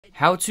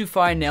How to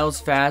find nails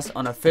fast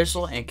on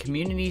official and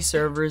community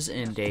servers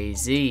in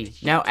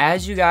DayZ. Now,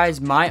 as you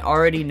guys might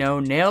already know,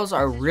 nails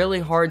are really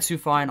hard to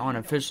find on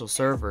official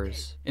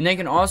servers. And they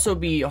can also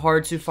be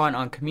hard to find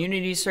on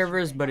community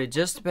servers, but it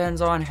just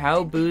depends on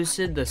how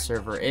boosted the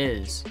server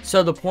is.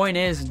 So the point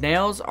is,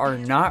 nails are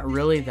not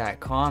really that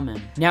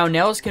common. Now,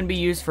 nails can be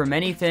used for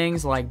many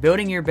things like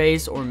building your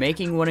base or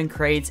making wooden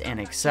crates and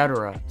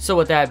etc. So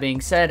with that being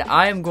said,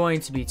 I am going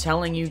to be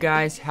telling you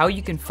guys how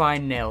you can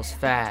find nails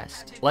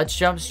fast. Let's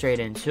jump straight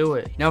into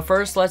it. Now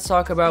first, let's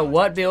talk about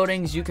what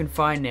buildings you can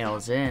find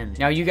nails in.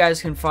 Now you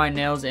guys can find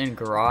nails in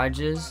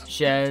garages,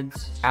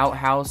 sheds,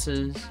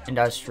 outhouses,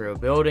 industrial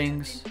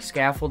buildings,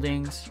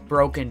 scaffoldings,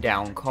 broken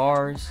down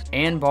cars,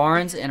 and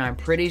barns, and I'm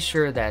pretty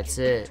sure that's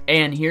it.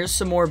 And here's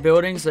some more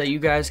buildings that you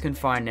guys can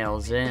find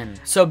nails in.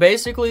 So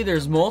basically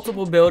there's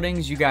multiple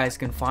buildings you guys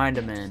can find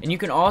them in, and you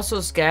can also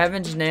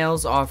scavenge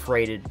nails off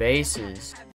rated bases.